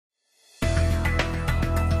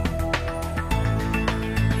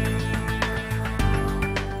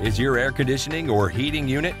Is your air conditioning or heating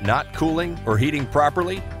unit not cooling or heating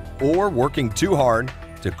properly, or working too hard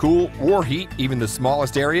to cool or heat even the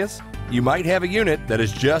smallest areas? You might have a unit that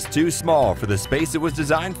is just too small for the space it was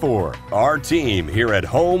designed for. Our team here at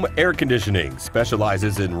Home Air Conditioning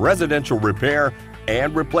specializes in residential repair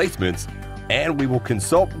and replacements, and we will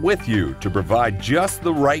consult with you to provide just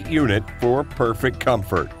the right unit for perfect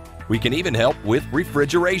comfort. We can even help with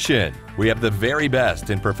refrigeration. We have the very best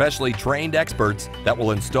and professionally trained experts that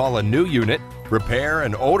will install a new unit, repair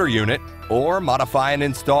an older unit, or modify and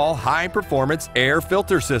install high-performance air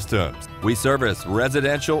filter systems. We service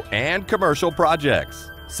residential and commercial projects.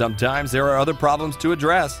 Sometimes there are other problems to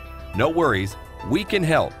address. No worries, we can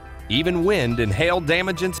help. Even wind and hail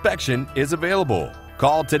damage inspection is available.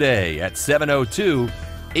 Call today at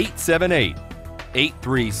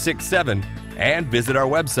 702-878-8367 and visit our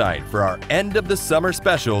website for our end of the summer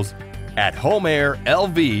specials at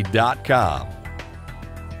homeairlv.com.